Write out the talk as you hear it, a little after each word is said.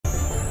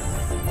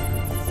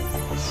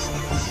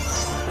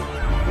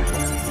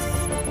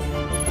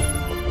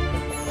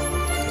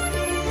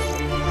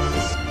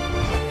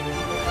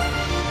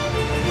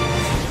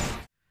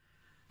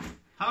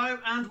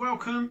Hello and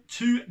welcome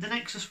to the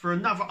Nexus for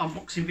another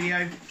unboxing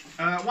video.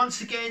 Once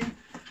again,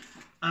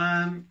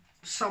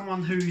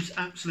 someone who's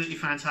absolutely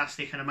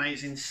fantastic and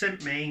amazing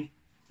sent me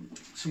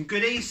some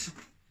goodies.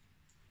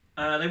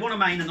 They want to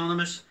remain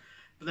anonymous,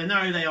 but they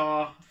know they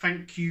are.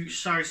 Thank you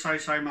so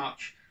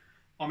much.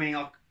 I mean,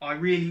 I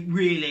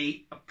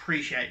really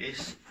appreciate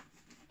this.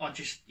 I'm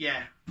just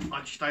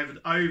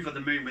over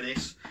the moon with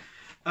this.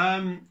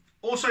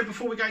 Also,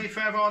 before we go any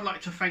further, I'd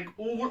like to thank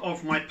all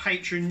of my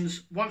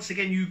patrons. Once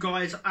again, you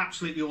guys are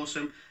absolutely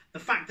awesome. The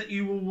fact that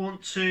you will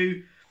want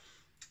to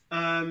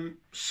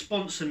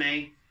sponsor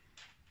me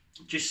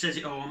just says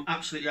it all. I'm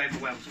absolutely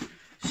overwhelmed.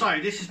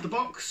 So, this is the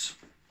box.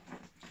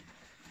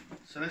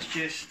 So, let's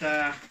just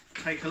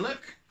take a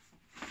look.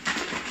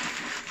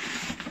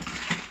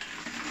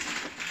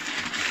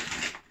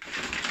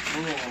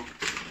 Oh,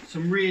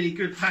 some really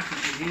good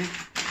packaging here.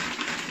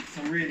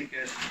 Some really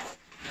good.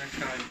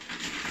 Okay.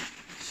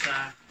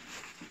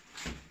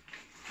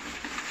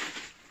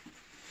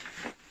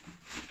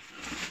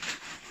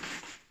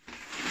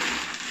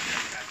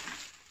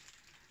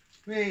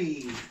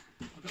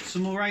 I've got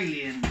some more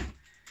alien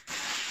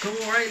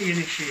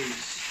issues.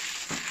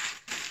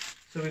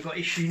 So we've got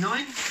issue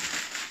 9,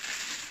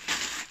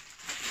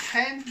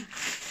 10,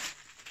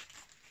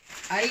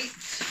 8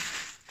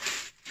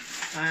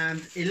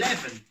 and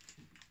 11.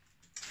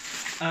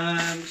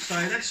 So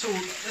that's all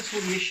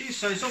the issues.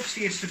 So it's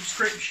obviously a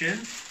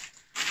subscription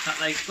that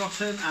they've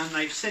gotten and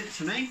they've sent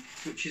to me,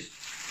 which is,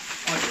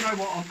 do you know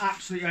what, I'm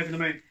absolutely over the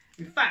moon.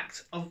 In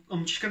fact,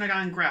 I'm just going to go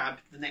and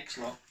grab the next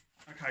lot.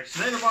 Okay, so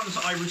they're the ones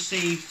that I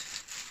received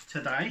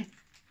today.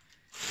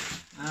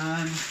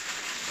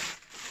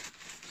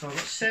 So I've got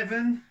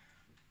 7.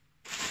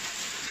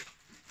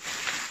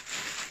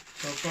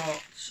 So I've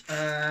got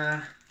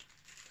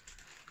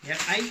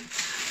 8.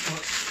 I've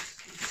got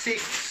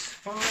 6,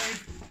 5,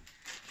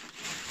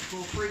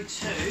 4, 3, 2.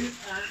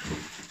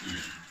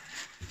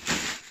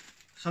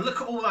 So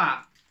look at all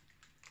that.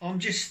 I'm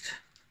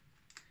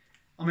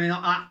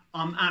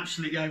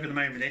absolutely over the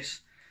moon with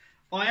this.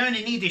 I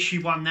only need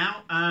issue 1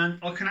 now, and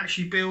I can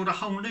actually build a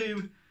whole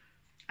new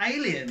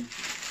alien.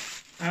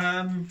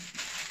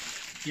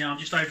 Yeah, I'm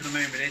just over the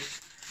moon with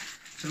this.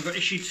 So we've got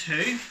issue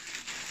 2.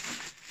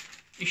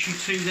 Issue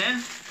 2 there.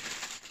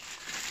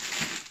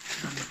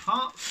 And the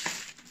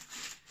parts.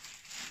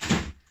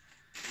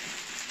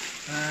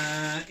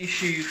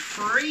 Issue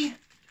 3.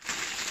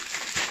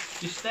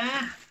 Just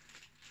there.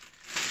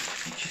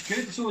 Which is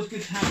good. It's always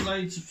good to have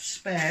loads of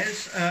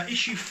spares.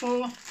 Issue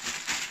 4.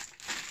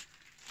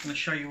 I'm going to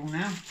show you all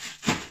now.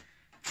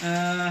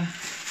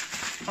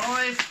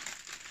 5.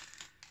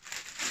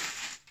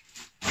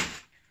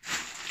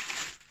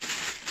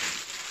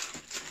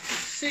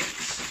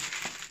 6.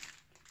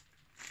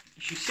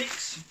 Issue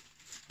 6.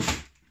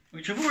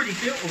 Which I've already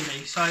built all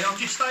these, so I'm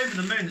just over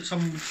the moon that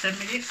someone would send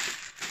me this.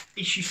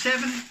 Issue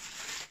 7.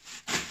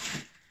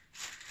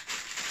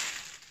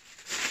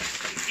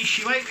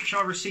 Issue 8, which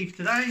I received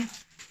today.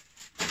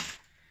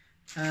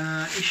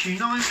 Issue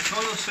 9, which I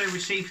also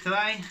received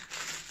today.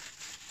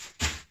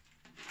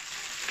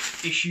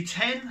 Issue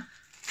 10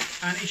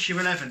 and issue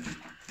 11.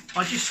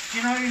 I just,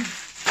 you know,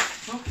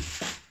 well,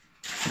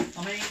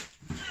 I mean,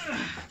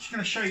 just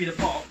going to show you the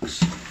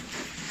box.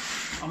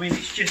 I mean,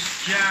 it's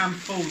just jam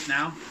full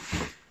now.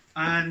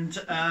 And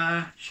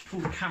just pull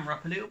the camera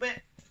up a little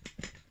bit.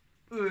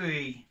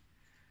 Ooh,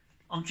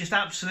 I'm just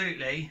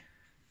absolutely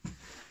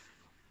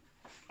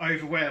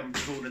overwhelmed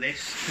with all of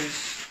this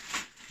because,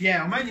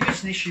 yeah, I'm only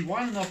missing issue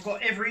 1 and I've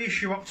got every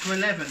issue up to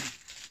 11.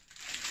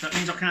 So that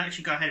means I can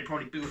actually go ahead and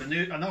probably build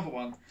another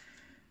one.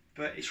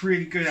 But it's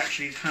really good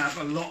actually to have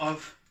a lot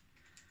of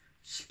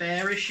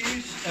spare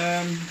issues,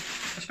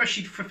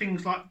 especially for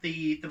things like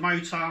the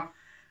motor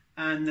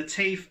and the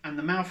teeth and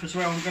the mouth as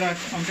well.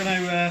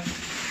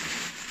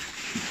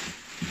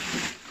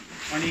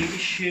 I need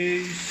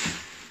issues.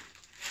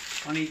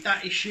 I need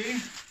that issue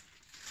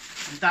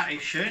and that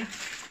issue.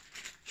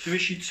 So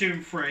issue 2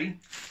 and 3.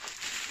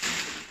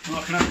 And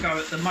I can have a go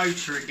at the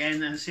motor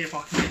again and see if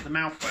I can get the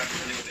mouth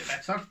working a little bit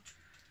better.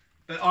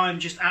 But I'm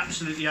just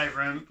absolutely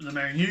over the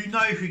moon. You know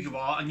who you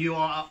are, and you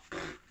are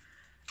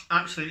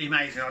absolutely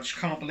amazing. I just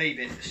can't believe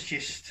it. It's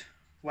just,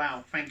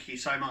 wow, thank you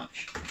so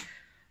much.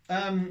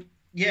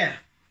 Yeah,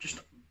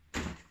 just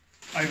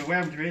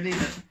overwhelmed really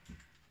that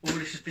all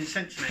this has been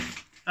sent to me.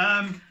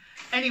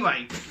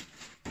 Anyway,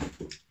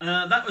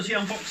 that was the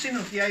unboxing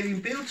of the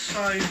alien build.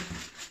 So,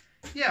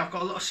 yeah, I've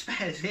got a lot of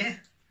spares here.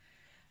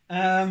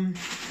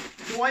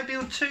 Do I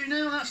build 2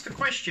 now? That's the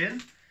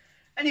question.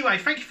 Anyway,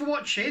 thank you for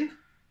watching.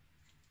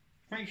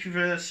 Thank you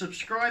for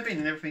subscribing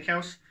and everything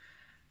else,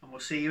 and we'll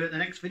see you at the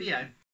next video.